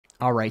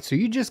All right, so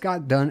you just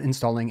got done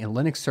installing a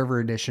Linux Server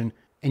Edition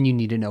and you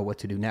need to know what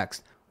to do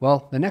next.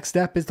 Well, the next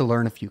step is to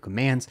learn a few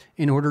commands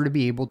in order to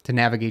be able to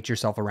navigate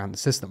yourself around the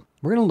system.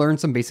 We're going to learn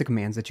some basic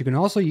commands that you can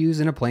also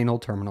use in a plain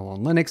old terminal on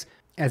Linux,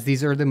 as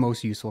these are the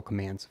most useful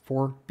commands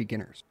for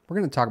beginners. We're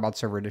going to talk about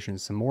Server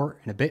Editions some more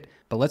in a bit,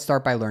 but let's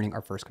start by learning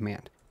our first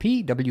command,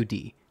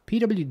 pwd.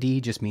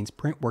 Pwd just means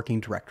print working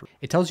directory.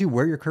 It tells you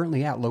where you're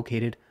currently at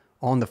located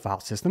on the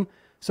file system.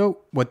 So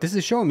what this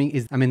is showing me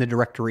is I'm in the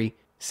directory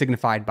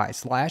signified by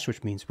 /,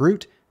 which means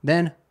root,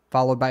 then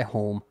followed by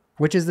home,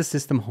 which is the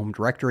system home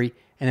directory,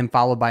 and then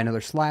followed by another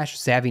 /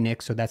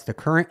 SavvyNick. So that's the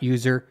current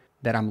user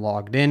that I'm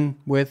logged in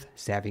with,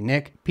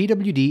 SavvyNick.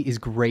 Pwd is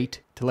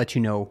great to let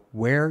you know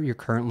where you're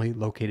currently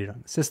located on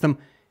the system.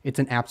 It's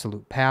an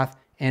absolute path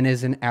and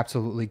is an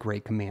absolutely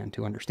great command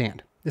to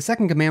understand. The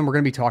second command we're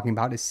going to be talking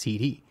about is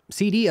cd.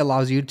 Cd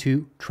allows you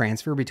to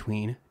transfer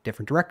between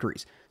different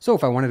directories. So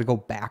if I wanted to go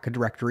back a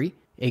directory,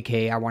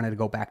 aka I wanted to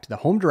go back to the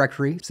home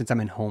directory, since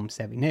I'm in home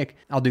SavvyNick,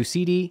 I'll do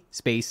cd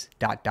space ...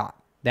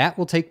 That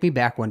will take me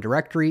back one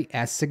directory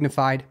as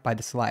signified by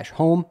the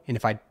 /home. And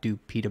if I do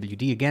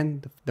pwd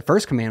again, the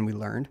first command we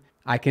learned,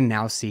 I can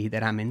now see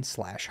that I'm in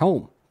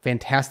 /home.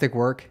 Fantastic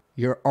work.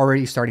 You're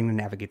already starting to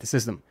navigate the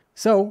system.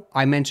 So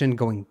I mentioned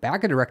going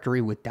back a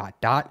directory with ...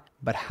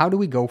 but how do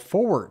we go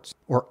forwards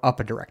or up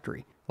a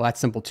directory? Well, that's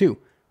simple too.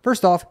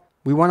 First off,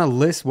 we want to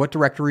list what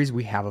directories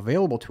we have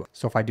available to us.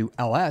 So if I do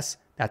ls,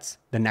 that's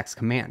the next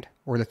command.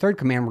 Or the third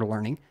command we're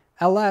learning,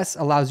 ls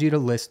allows you to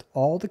list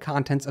all the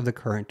contents of the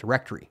current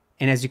directory.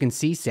 And as you can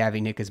see,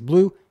 SavvyNick is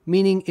blue,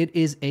 meaning it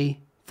is a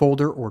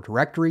folder or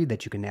directory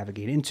that you can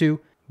navigate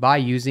into by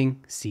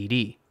using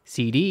cd.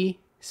 Cd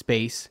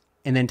space,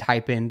 and then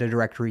type in the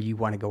directory you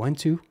want to go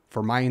into.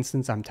 For my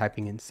instance, I'm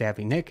typing in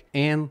SavvyNick,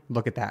 and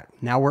look at that.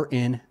 Now we're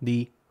in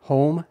the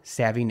home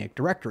SavvyNick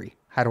directory.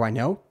 How do I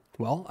know?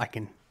 Well, I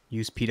can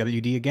use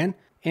pwd again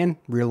and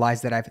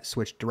realize that I've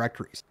switched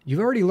directories.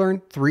 You've already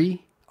learned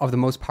 3 of the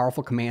most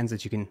powerful commands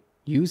that you can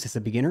use as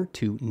a beginner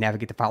to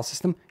navigate the file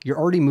system. You're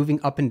already moving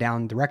up and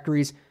down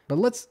directories, but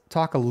let's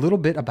talk a little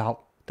bit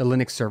about the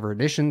Linux Server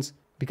Editions,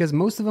 because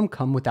most of them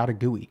come without a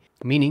GUI,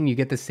 meaning you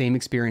get the same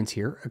experience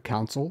here, a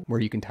console where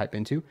you can type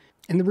into.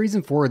 And the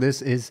reason for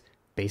this is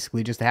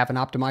basically just to have an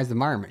optimized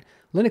environment.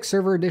 Linux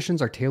Server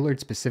Editions are tailored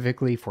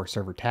specifically for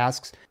server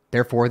tasks.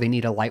 Therefore, they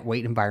need a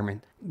lightweight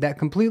environment that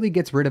completely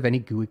gets rid of any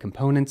GUI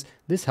components.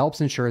 This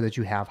helps ensure that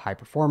you have high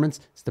performance,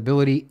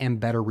 stability, and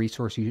better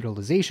resource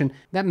utilization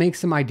that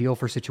makes them ideal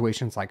for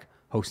situations like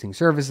hosting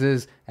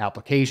services,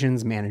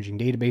 applications, managing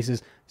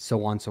databases,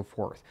 so on and so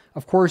forth.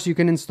 Of course, you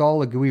can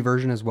install a GUI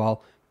version as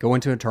well, go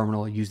into a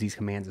terminal, use these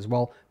commands as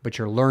well, but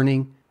you're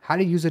learning how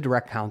to use a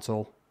direct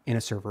console in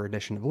a server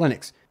edition of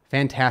Linux.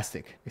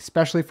 Fantastic,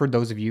 especially for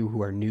those of you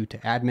who are new to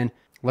admin.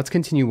 Let's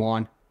continue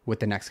on with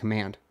the next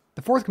command.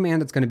 The fourth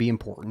command that's going to be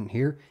important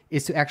here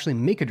is to actually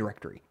make a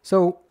directory.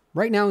 So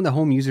right now in the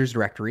home users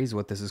directory is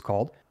what this is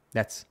called.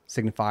 That's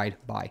signified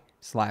by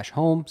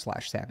 /home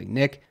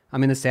 /SavvyNick.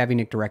 I'm in the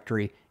SavvyNick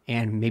directory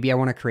and maybe I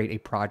want to create a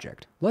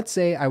project. Let's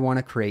say I want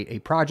to create a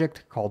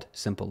project called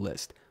Simple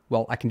List.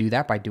 Well, I can do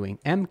that by doing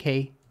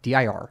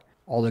mkdir.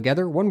 All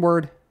together, one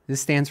word.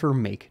 This stands for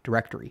make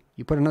directory.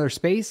 You put another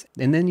space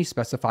and then you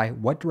specify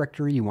what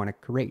directory you want to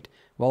create.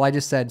 Well, I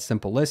just said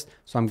simple list,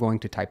 so I'm going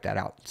to type that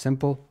out.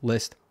 Simple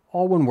list,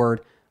 all one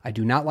word. I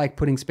do not like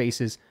putting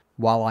spaces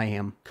while I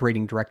am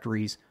creating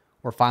directories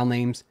or file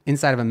names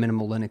inside of a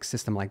minimal Linux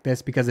system like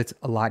this, because it's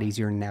a lot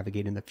easier to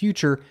navigate in the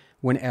future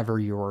whenever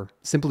you're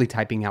simply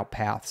typing out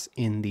paths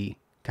in the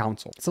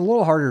console. It's a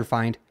little harder to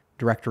find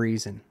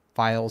directories and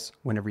files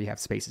whenever you have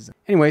spaces.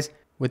 Anyways,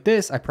 with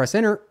this, I press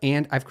enter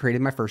and I've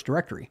created my first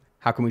directory.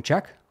 How can we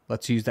check?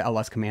 Let's use the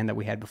ls command that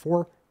we had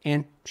before.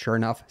 And sure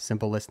enough,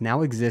 simple list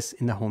now exists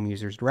in the home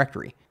users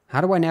directory. How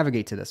do I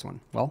navigate to this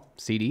one? Well,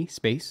 cd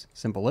space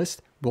simple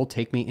list will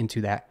take me into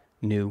that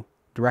new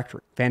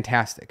directory.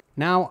 Fantastic.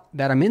 Now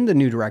that I'm in the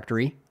new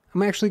directory,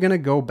 I'm actually going to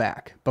go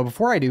back. But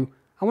before I do,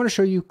 I want to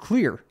show you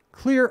clear.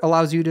 Clear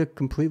allows you to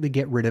completely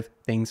get rid of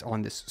things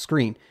on this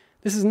screen.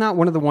 This is not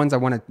one of the ones I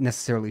want to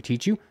necessarily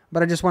teach you,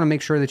 but I just want to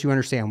make sure that you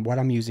understand what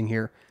I'm using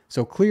here.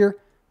 So clear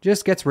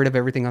just gets rid of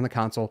everything on the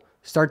console,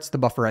 starts the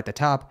buffer at the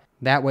top.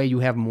 That way you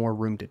have more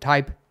room to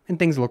type and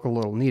things look a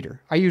little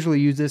neater. I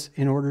usually use this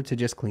in order to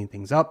just clean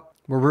things up.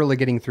 We're really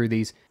getting through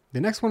these.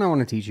 The next one I want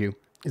to teach you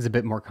is a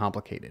bit more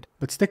complicated,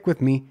 but stick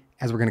with me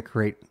as we're going to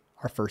create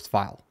our first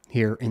file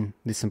here in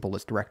the simple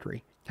list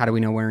directory. How do we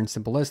know we're in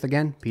simple list?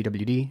 Again,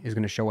 pwd is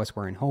going to show us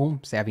we're in home,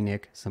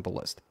 SavvyNick, simple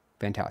list.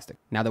 Fantastic.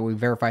 Now that we've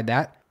verified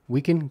that,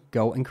 we can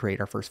go and create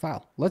our first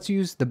file. Let's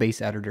use the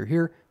base editor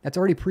here. That's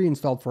already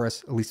pre-installed for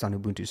us, at least on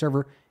Ubuntu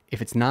server.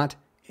 If it's not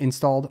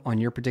installed on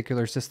your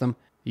particular system,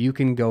 you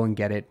can go and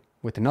get it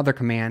with another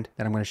command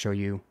that I'm going to show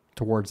you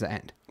towards the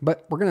end.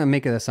 But we're going to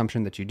make an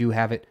assumption that you do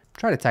have it.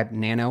 Try to type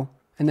nano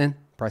and then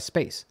press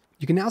space.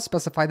 You can now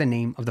specify the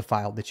name of the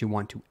file that you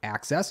want to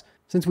access.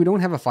 Since we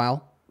don't have a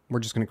file, we're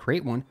just going to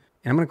create one.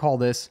 And I'm going to call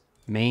this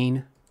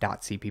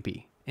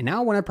main.cpp. And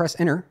now when I press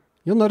enter,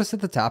 you'll notice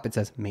at the top it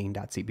says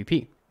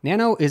main.cpp.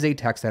 Nano is a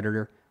text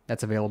editor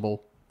that's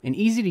available and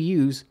easy to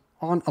use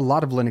on a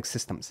lot of Linux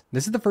systems.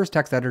 This is the first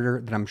text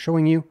editor that I'm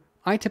showing you.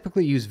 I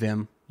typically use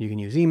Vim. You can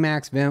use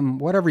Emacs, Vim,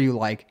 whatever you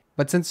like.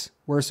 But since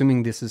we're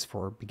assuming this is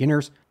for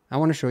beginners, I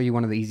want to show you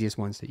one of the easiest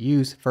ones to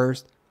use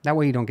first. That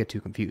way you don't get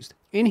too confused.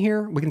 In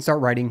here, we can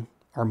start writing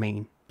our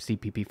main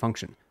CPP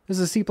function. This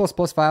is a C++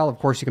 file. Of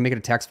course, you can make it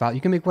a text file.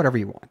 You can make whatever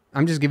you want.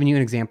 I'm just giving you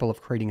an example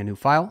of creating a new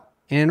file.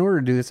 And in order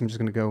to do this, I'm just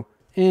going to go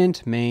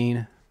int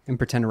main and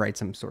pretend to write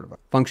some sort of a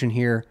function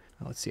here.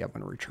 Let's see, I'm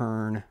going to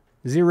return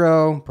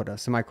 0, put a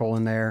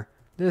semicolon there.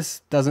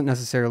 This doesn't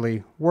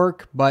necessarily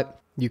work,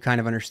 but you kind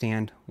of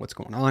understand what's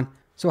going on.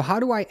 So how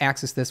do I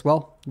access this?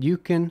 Well, you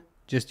can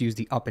just use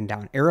the up and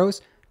down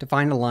arrows to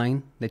find a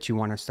line that you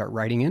want to start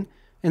writing in,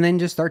 and then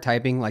just start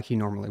typing like you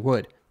normally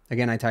would.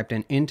 Again, I typed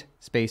in int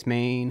space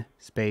main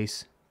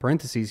space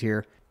parentheses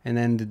here, and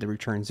then did the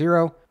return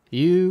 0.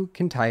 You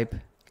can type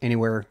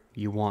anywhere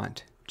you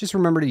want. Just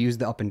remember to use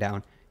the up and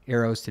down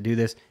arrows to do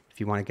this. If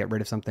you want to get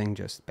rid of something,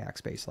 just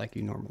backspace like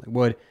you normally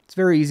would. It's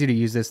very easy to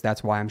use this.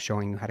 That's why I'm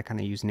showing you how to kind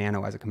of use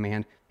nano as a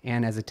command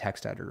and as a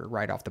text editor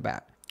right off the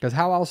bat. Because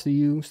how else do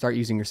you start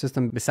using your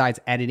system besides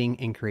editing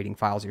and creating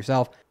files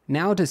yourself?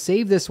 Now to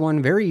save this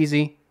one, very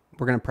easy.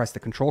 We're going to press the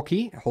control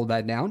key, hold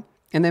that down,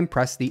 and then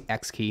press the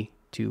X key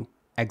to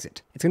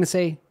exit. It's going to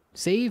say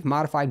save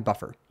modified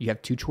buffer. You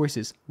have two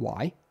choices,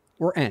 Y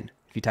or N.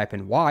 If you type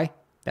in Y,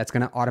 that's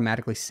going to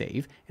automatically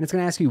save, and it's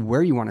going to ask you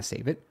where you want to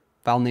save it.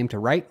 File name to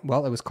write,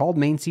 well, it was called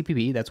main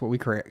CPP. That's what we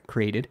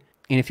created.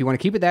 And if you want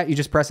to keep it that, you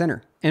just press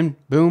enter. And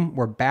boom,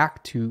 we're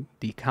back to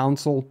the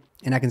console,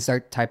 and I can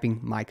start typing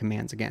my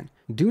commands again.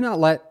 Do not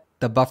let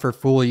the buffer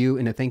fool you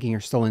into thinking you're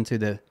still into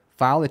the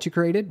file that you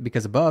created,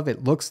 because above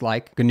it looks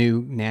like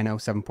GNU Nano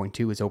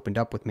 7.2 is opened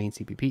up with main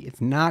CPP. It's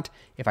not.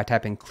 If I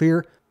type in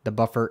clear, the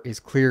buffer is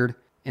cleared,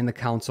 and the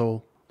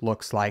console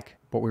looks like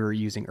what we were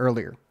using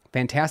earlier.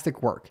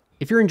 Fantastic work.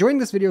 If you're enjoying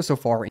this video so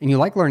far and you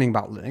like learning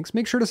about Linux,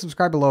 make sure to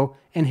subscribe below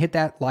and hit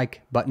that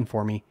like button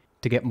for me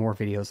to get more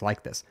videos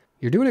like this.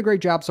 You're doing a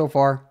great job so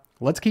far.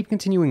 Let's keep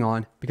continuing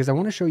on because I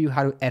want to show you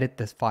how to edit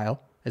this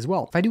file as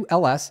well. If I do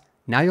ls,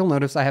 now you'll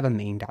notice I have a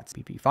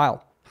main.cpp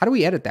file. How do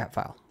we edit that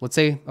file? Let's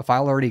say a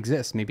file already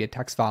exists, maybe a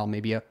text file,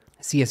 maybe a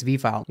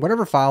CSV file,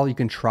 whatever file you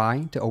can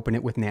try to open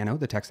it with Nano,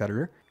 the text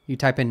editor. You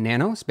type in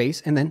nano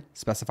space and then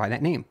specify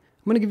that name.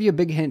 I'm going to give you a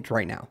big hint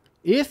right now.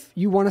 If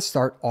you want to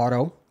start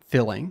auto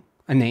filling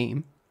a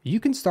name, you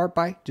can start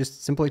by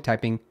just simply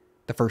typing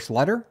the first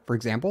letter, for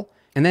example,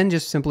 and then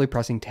just simply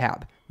pressing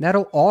tab.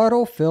 That'll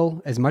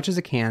auto-fill as much as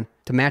it can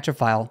to match a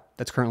file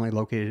that's currently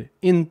located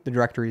in the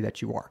directory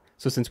that you are.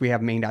 So since we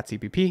have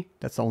main.cpp,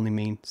 that's the only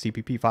main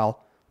CPP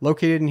file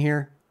located in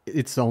here.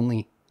 It's the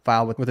only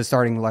file with a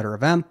starting letter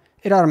of M.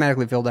 It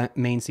automatically filled that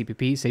main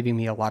CPP, saving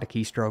me a lot of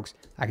keystrokes.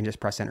 I can just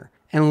press enter.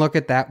 And look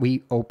at that,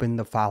 we open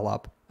the file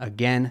up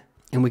again,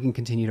 and we can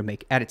continue to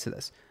make edits to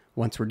this.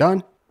 Once we're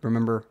done,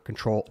 remember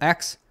Control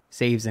X,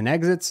 saves and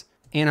exits,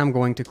 and I'm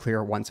going to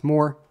clear once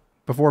more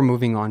before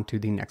moving on to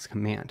the next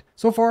command.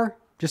 So far,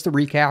 just to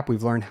recap,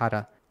 we've learned how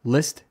to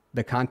list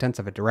the contents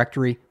of a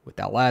directory with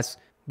ls.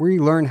 We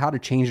learned how to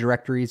change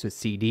directories with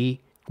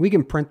cd. We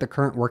can print the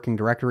current working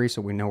directory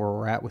so we know where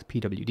we're at with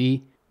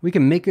pwd. We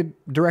can make a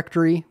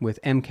directory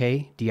with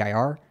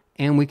mkdir,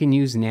 and we can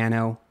use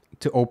nano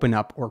to open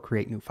up or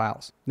create new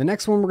files. The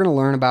next one we're going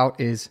to learn about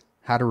is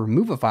how to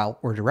remove a file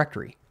or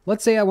directory.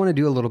 Let's say I want to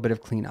do a little bit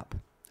of cleanup.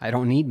 I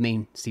don't need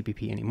main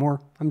CPP anymore.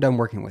 I'm done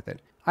working with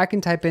it. I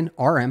can type in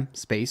rm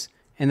space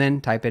and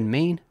then type in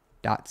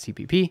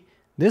main.cpp.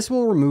 This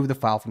will remove the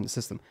file from the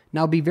system.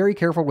 Now be very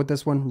careful with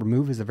this one.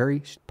 Remove is a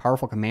very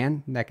powerful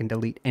command that can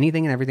delete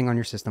anything and everything on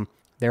your system.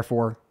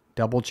 Therefore,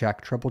 double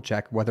check, triple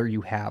check whether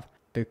you have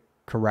the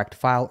correct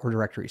file or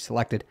directory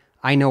selected.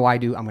 I know I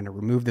do. I'm going to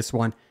remove this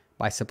one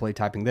by simply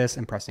typing this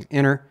and pressing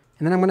enter.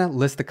 And then I'm going to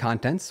list the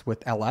contents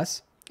with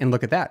ls. And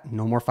look at that,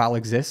 no more file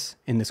exists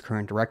in this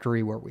current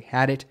directory where we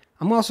had it.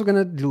 I'm also going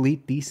to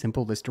delete the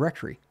simple list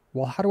directory.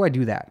 Well, how do I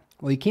do that?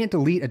 Well, you can't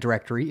delete a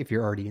directory if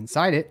you're already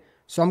inside it,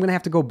 so I'm going to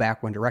have to go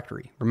back one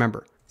directory.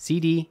 Remember,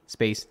 cd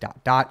space ...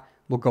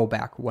 will go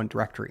back one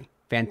directory.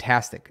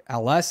 Fantastic.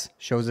 ls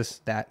shows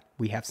us that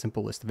we have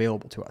simple list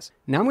available to us.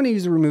 Now I'm going to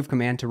use the remove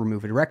command to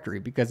remove a directory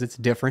because it's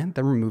different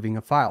than removing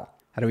a file.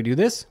 How do we do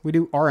this? We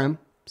do rm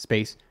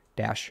space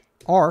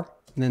 -r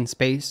and then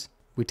space,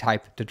 we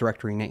type the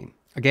directory name.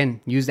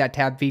 Again, use that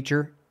tab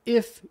feature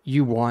if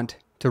you want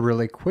to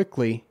really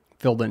quickly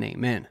fill the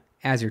name in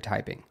as you're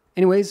typing.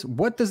 Anyways,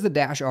 what does the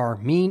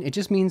 -r mean? It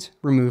just means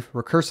remove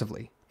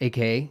recursively,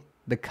 aka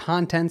the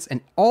contents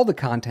and all the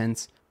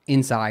contents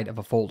inside of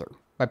a folder.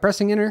 By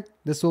pressing enter,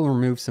 this will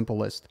remove simple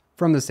list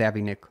from the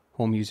SavvyNick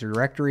home user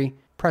directory.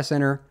 Press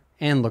enter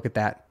and look at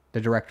that. The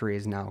directory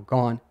is now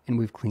gone and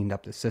we've cleaned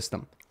up the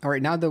system. All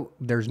right, now that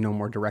there's no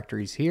more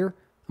directories here,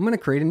 I'm going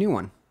to create a new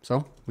one.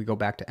 So we go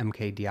back to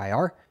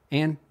mkdir.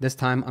 And this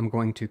time I'm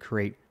going to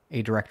create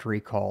a directory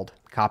called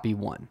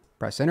copy1.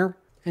 Press enter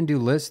and do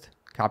list.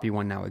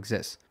 Copy1 now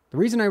exists. The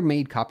reason I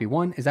made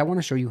copy1 is I want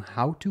to show you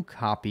how to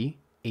copy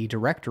a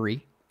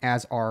directory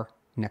as our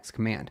next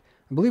command.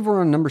 I believe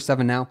we're on number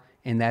 7 now,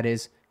 and that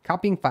is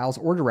copying files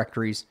or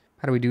directories.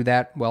 How do we do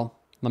that? Well,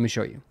 let me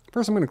show you.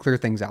 First, I'm going to clear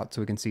things out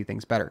so we can see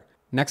things better.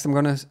 Next, I'm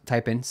going to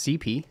type in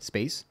CP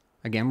space.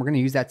 Again, we're going to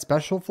use that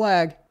special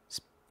flag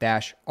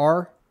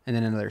 -R and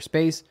then another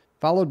space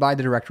followed by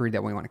the directory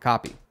that we want to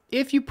copy.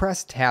 If you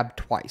press tab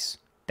twice,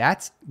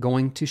 that's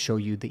going to show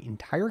you the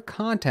entire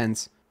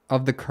contents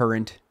of the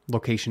current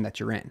location that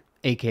you're in.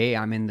 AKA,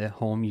 I'm in the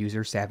home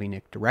user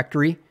SavvyNick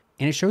directory,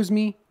 and it shows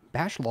me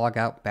bash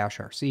logout, bash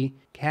rc,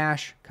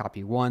 cache,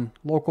 copy 1,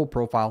 local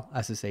profile,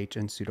 SSH,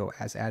 and sudo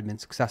as admin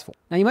successful.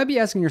 Now you might be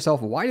asking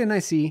yourself, why didn't I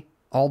see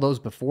all those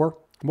before?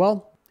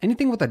 Well,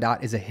 anything with a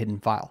dot is a hidden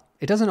file.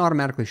 It doesn't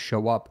automatically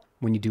show up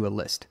when you do a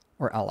list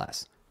or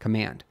ls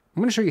command.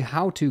 I'm going to show you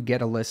how to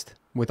get a list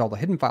with all the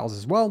hidden files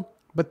as well,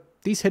 but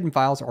these hidden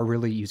files are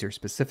really user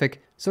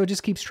specific, so it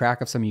just keeps track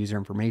of some user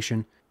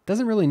information. It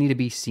doesn't really need to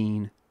be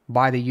seen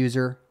by the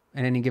user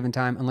at any given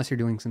time unless you're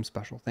doing some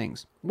special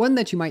things. One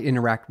that you might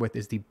interact with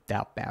is the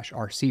 .bash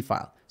rc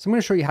file. So I'm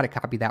going to show you how to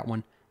copy that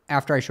one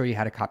after I show you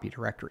how to copy a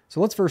directory.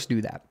 So let's first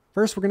do that.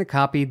 First, we're going to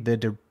copy the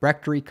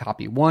directory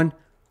copy 1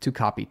 to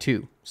copy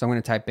 2. So I'm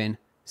going to type in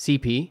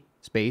cp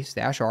space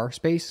 -r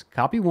space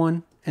copy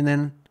 1, and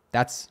then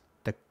that's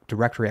the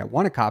directory I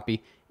want to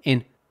copy,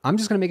 and I'm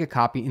just going to make a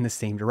copy in the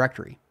same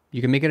directory.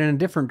 You can make it in a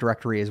different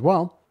directory as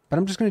well, but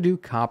I'm just going to do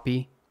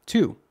copy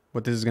 2.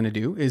 What this is going to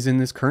do is in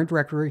this current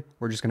directory,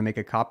 we're just going to make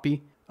a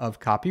copy of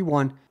copy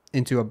 1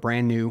 into a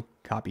brand new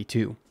copy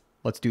 2.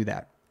 Let's do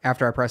that.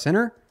 After I press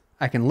enter,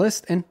 I can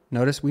list, and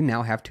notice we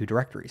now have 2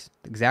 directories.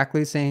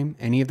 Exactly the same.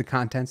 Any of the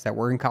contents that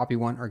were in copy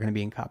 1 are going to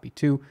be in copy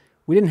 2.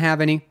 We didn't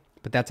have any,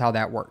 but that's how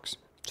that works.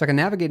 So I can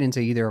navigate into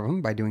either of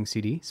them by doing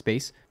cd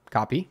space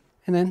copy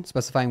and then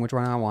specifying which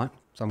one I want.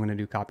 So I'm going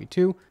to do copy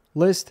 2,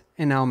 list,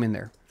 and now I'm in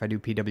there. If I do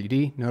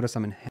pwd, notice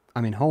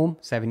I'm in home,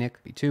 SavvyNick,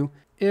 copy 2.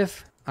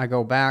 If I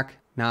go back,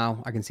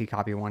 now I can see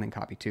copy 1 and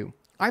copy 2.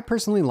 I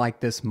personally like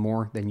this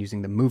more than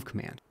using the move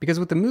command, because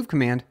with the move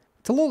command,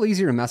 it's a little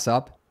easier to mess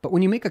up, but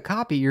when you make a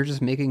copy, you're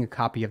just making a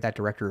copy of that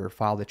directory or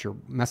file that you're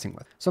messing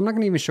with. So I'm not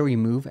going to even show you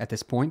move at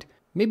this point,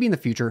 maybe in the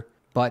future,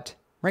 but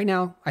right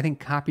now, I think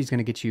copy is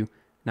going to get you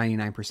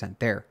 99%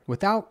 there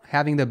without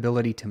having the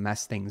ability to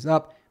mess things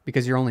up,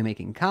 because you're only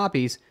making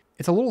copies.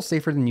 It's a little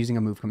safer than using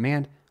a move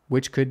command,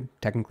 which could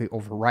technically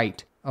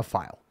overwrite a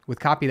file. With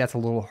copy, that's a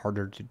little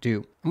harder to do.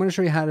 I'm going to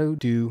show you how to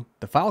do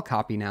the file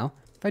copy now.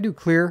 If I do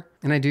clear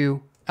and I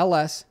do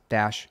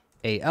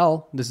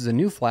ls-al, this is a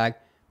new flag.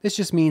 This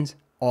just means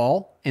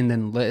all and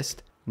then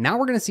list. Now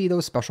we're going to see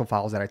those special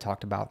files that I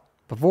talked about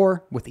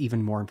before with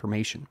even more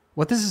information.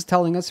 What this is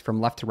telling us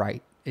from left to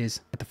right is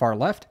at the far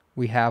left,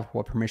 we have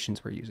what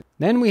permissions we're using.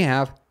 Then we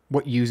have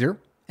what user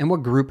and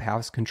what group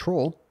has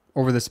control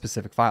over the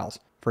specific files.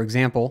 For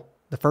example,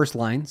 the first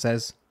line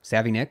says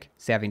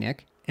SavvyNick,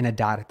 and a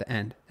dot at the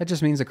end. That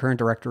just means the current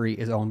directory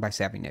is owned by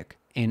SavvyNick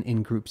and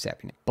in group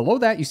SavvyNick. Below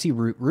that, you see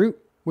root,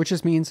 which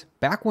just means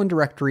back one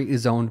directory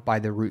is owned by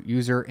the root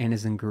user and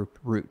is in group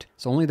root.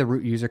 So only the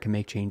root user can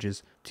make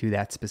changes to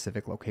that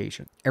specific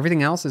location.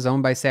 Everything else is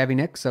owned by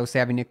SavvyNick, so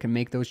SavvyNick can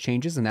make those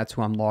changes, and that's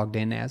who I'm logged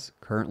in as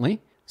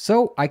currently.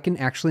 So I can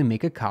actually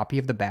make a copy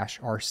of the bash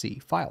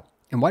rc file.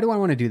 And why do I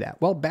want to do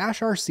that? Well, bash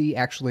rc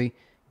actually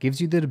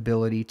gives you the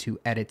ability to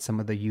edit some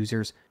of the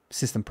user's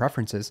system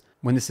preferences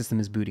when the system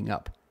is booting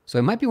up. So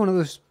it might be one of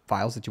those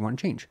files that you want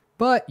to change,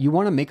 but you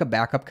want to make a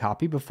backup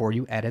copy before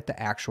you edit the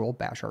actual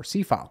bash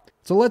rc file.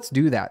 So let's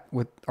do that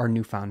with our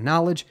newfound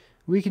knowledge.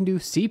 We can do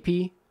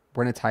cp,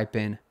 we're going to type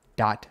in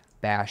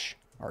 .bash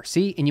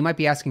rc, and you might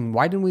be asking,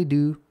 why didn't we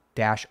do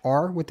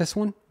 -r with this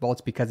one? Well,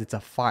 it's because it's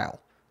a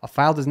file. A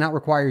file does not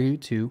require you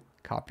to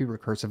copy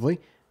recursively.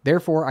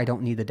 Therefore, I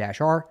don't need the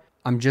 -r.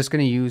 I'm just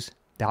going to use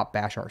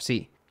 .bash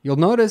rc. You'll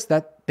notice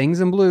that things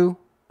in blue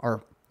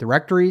are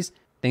directories,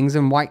 things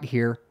in white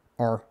here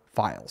are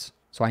files.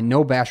 So I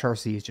know bash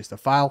rc is just a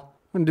file.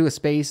 I'm going to do a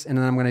space, and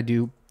then I'm going to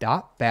do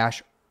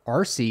 .bash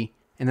rc,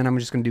 and then I'm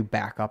just going to do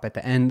backup at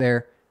the end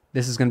there.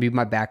 This is going to be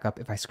my backup.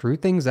 If I screw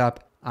things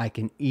up, I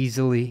can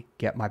easily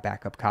get my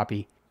backup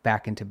copy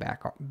back into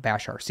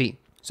bash rc.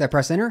 So I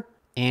press enter,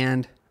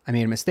 and I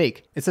made a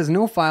mistake. It says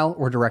no file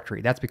or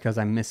directory. That's because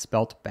I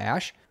misspelt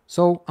bash.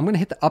 So I'm going to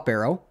hit the up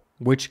arrow,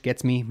 which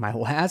gets me my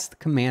last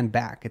command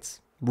back.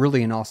 It's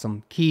really an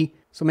awesome key.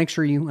 So make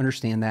sure you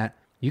understand that.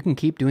 You can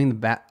keep doing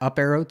the up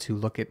arrow to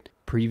look at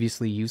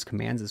previously used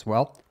commands as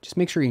well. Just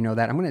make sure you know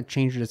that. I'm going to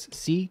change this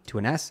C to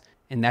an S,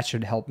 and that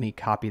should help me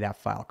copy that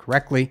file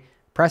correctly.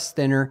 Press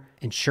enter,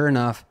 and sure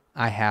enough,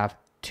 I have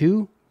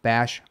 2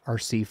 bash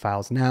rc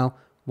files now,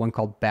 one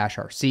called bash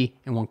rc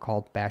and one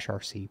called bash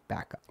rc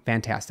backup.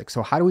 Fantastic.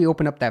 So how do we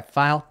open up that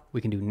file?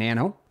 We can do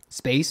nano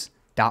space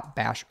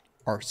 .bash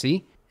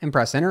rc and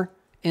press enter,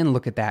 and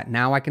look at that.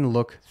 Now I can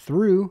look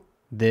through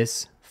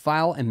this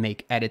file and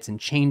make edits and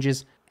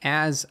changes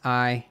as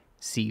I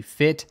see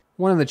fit.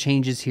 One of the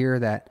changes here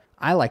that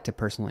I like to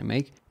personally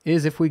make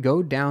is if we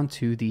go down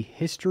to the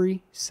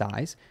history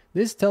size,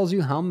 this tells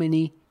you how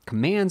many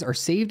commands are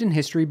saved in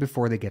history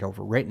before they get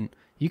overwritten.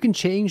 You can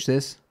change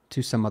this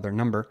to some other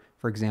number,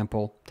 for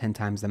example, 10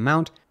 times the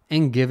amount,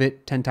 and give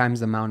it 10 times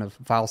the amount of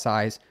file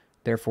size.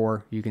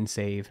 Therefore, you can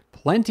save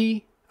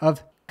plenty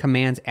of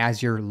commands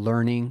as you're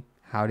learning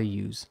how to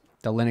use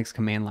the Linux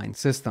command line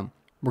system.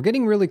 We're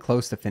getting really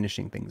close to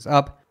finishing things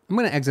up. I'm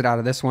going to exit out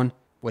of this one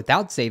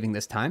without saving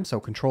this time. So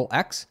Control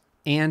X,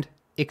 and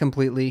it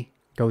completely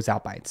goes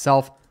out by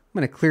itself. I'm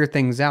going to clear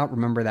things out.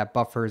 Remember that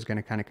buffer is going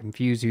to kind of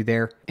confuse you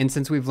there. And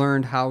since we've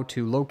learned how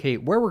to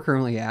locate where we're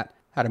currently at,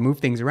 how to move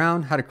things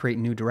around, how to create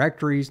new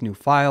directories, new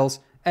files,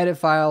 edit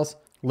files,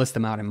 list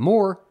them out and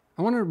more,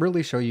 I want to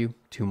really show you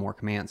 2 more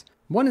commands.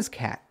 One is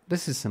cat.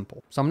 This is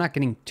simple, so I'm not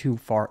getting too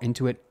far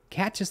into it.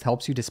 Cat just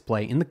helps you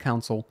display in the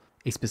console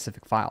a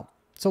specific file.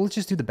 So let's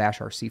just do the bash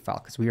rc file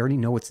because we already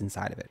know what's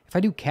inside of it. If I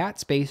do cat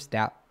space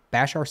 -bash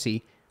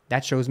rc,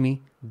 that shows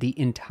me the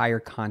entire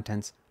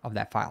contents of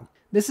that file.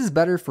 This is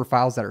better for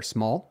files that are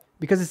small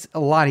because it's a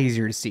lot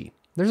easier to see.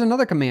 There's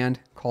another command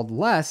called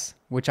less,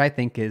 which I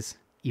think is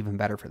even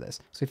better for this.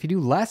 So if you do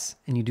less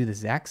and you do the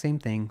exact same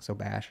thing, so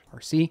bash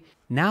rc,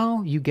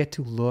 now you get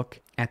to look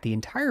at the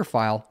entire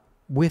file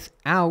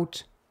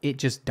without it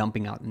just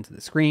dumping out into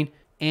the screen.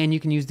 And you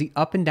can use the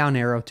up and down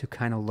arrow to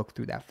kind of look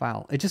through that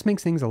file. It just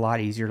makes things a lot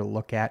easier to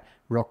look at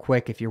real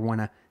quick if you want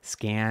to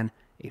scan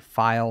a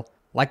file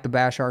like the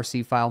bash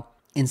rc file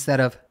instead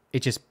of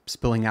it just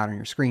spilling out on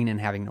your screen and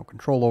having no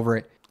control over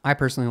it. I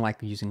personally like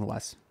using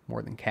less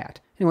more than cat.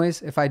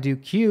 Anyways, if I do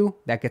q,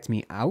 that gets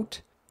me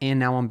out. And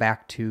now I'm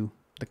back to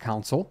the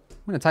console. I'm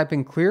going to type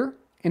in clear.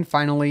 And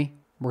finally,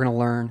 we're going to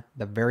learn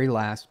the very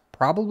last,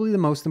 probably the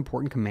most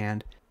important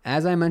command.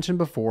 As I mentioned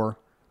before,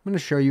 I'm going to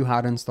show you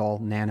how to install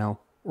Nano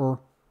or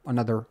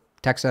another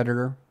text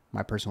editor,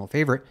 my personal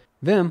favorite,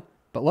 Vim.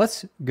 But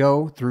let's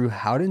go through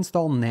how to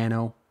install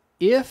Nano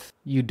if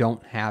you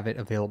don't have it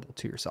available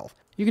to yourself.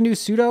 You can do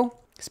sudo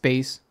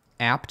space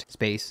apt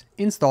space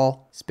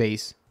install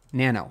space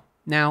nano.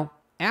 Now,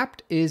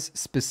 apt is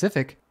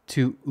specific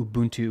to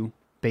Ubuntu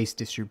based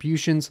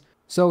distributions.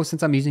 So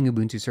since I'm using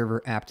Ubuntu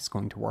server, apt is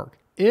going to work.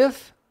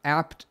 If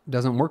apt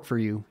doesn't work for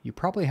you, you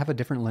probably have a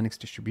different Linux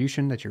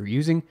distribution that you're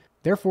using.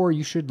 Therefore,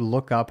 you should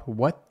look up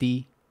what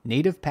the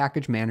native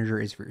package manager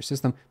is for your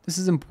system. This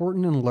is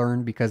important to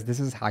learn because this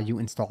is how you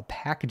install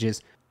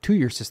packages to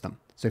your system.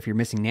 So if you're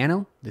missing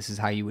Nano, this is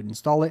how you would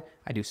install it.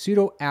 I do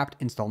sudo apt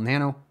install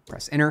nano,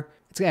 press enter.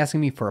 It's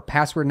asking me for a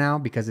password now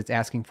because it's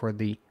asking for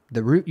the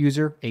root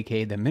user,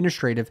 aka the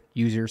administrative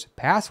user's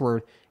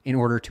password, in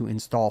order to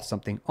install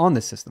something on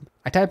the system.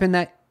 I type in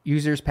that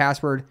user's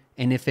password,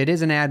 and if it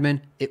is an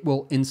admin, it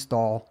will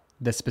install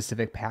the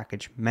specific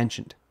package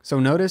mentioned. So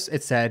notice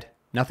it said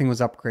nothing was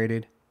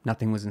upgraded,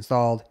 nothing was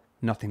installed,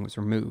 nothing was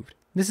removed.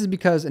 This is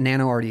because a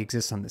Nano already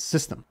exists on this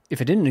system.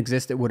 If it didn't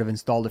exist, it would have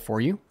installed it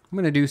for you. I'm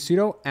going to do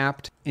sudo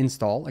apt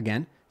install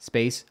again,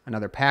 space,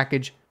 another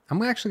package.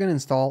 I'm actually going to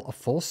install a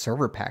full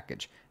server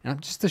package.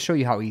 And just to show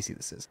you how easy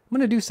this is, I'm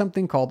going to do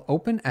something called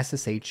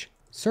OpenSSH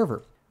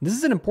server. This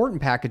is an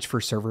important package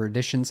for server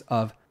editions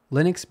of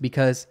Linux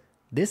because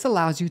this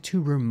allows you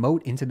to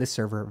remote into the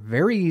server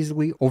very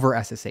easily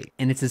over SSH.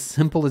 And it's as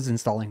simple as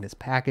installing this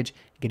package,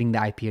 getting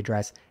the IP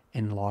address,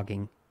 and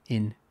logging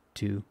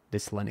into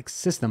this Linux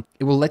system.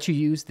 It will let you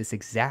use this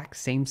exact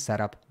same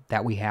setup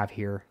that we have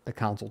here, the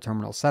console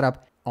terminal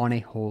setup, on a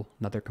whole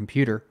nother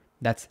computer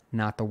that's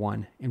not the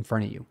one in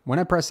front of you. When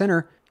I press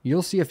enter,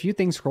 you'll see a few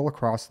things scroll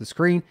across the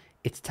screen.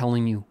 It's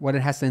telling you what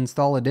it has to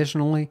install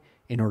additionally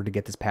in order to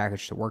get this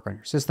package to work on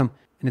your system.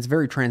 And it's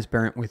very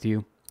transparent with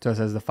you. So it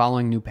says the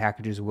following new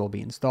packages will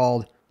be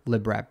installed: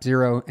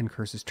 librap0,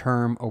 ncurses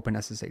term,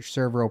 OpenSSH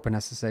server,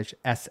 OpenSSH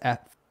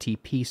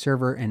SFTP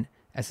server, and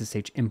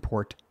SSH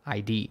import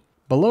ID.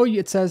 Below you,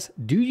 it says,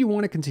 do you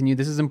want to continue?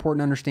 This is important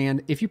to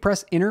understand. If you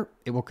press enter,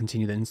 it will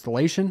continue the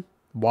installation.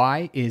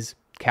 Y is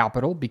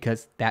capital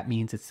because that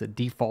means it's the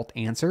default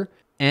answer.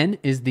 N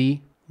is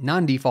the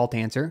non-default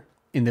answer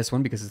in this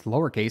one because it's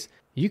lowercase.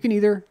 You can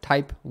either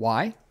type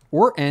Y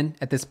or N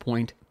at this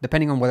point,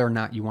 depending on whether or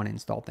not you want to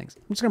install things.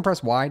 I'm just going to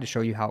press Y to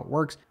show you how it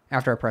works.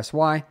 After I press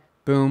Y,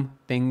 boom,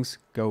 things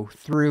go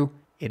through,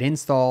 it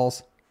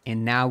installs,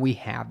 and now we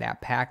have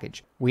that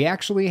package. We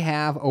actually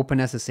have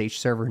OpenSSH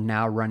server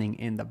now running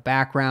in the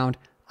background.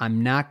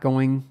 I'm not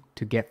going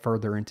to get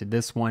further into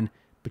this one,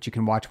 but you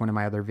can watch one of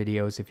my other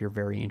videos if you're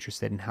very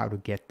interested in how to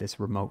get this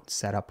remote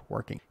setup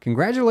working.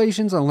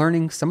 Congratulations on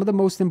learning some of the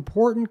most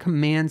important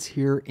commands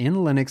here in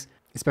Linux,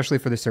 especially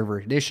for the server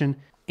edition,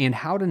 and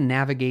how to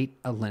navigate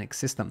a Linux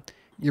system.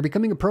 You're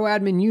becoming a pro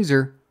admin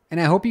user, and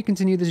I hope you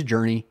continue this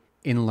journey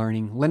in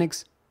learning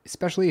Linux,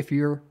 especially if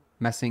you're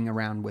messing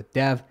around with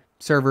dev,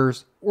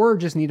 servers, or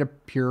just need a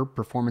pure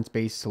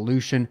performance-based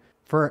solution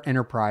for an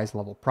enterprise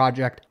level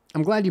project.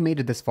 I'm glad you made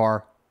it this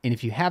far. And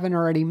if you haven't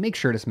already, make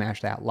sure to smash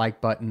that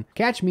like button.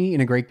 Catch me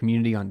in a great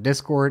community on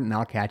Discord, and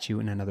I'll catch you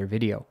in another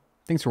video.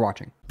 Thanks for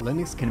watching.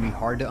 Linux can be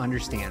hard to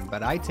understand,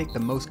 but I take the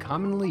most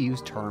commonly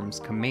used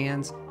terms,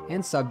 commands,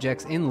 and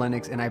subjects in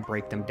Linux, and I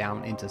break them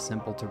down into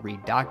simple to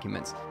read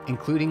documents,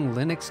 including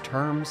Linux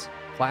terms,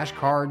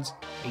 flashcards,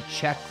 a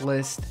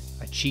checklist,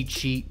 a cheat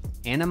sheet,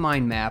 and a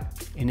mind map.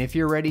 And if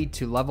you're ready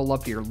to level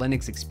up your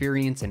Linux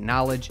experience and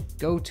knowledge,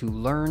 go to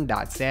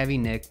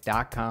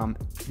learn.savvynick.com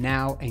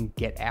now and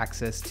get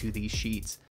access to these sheets.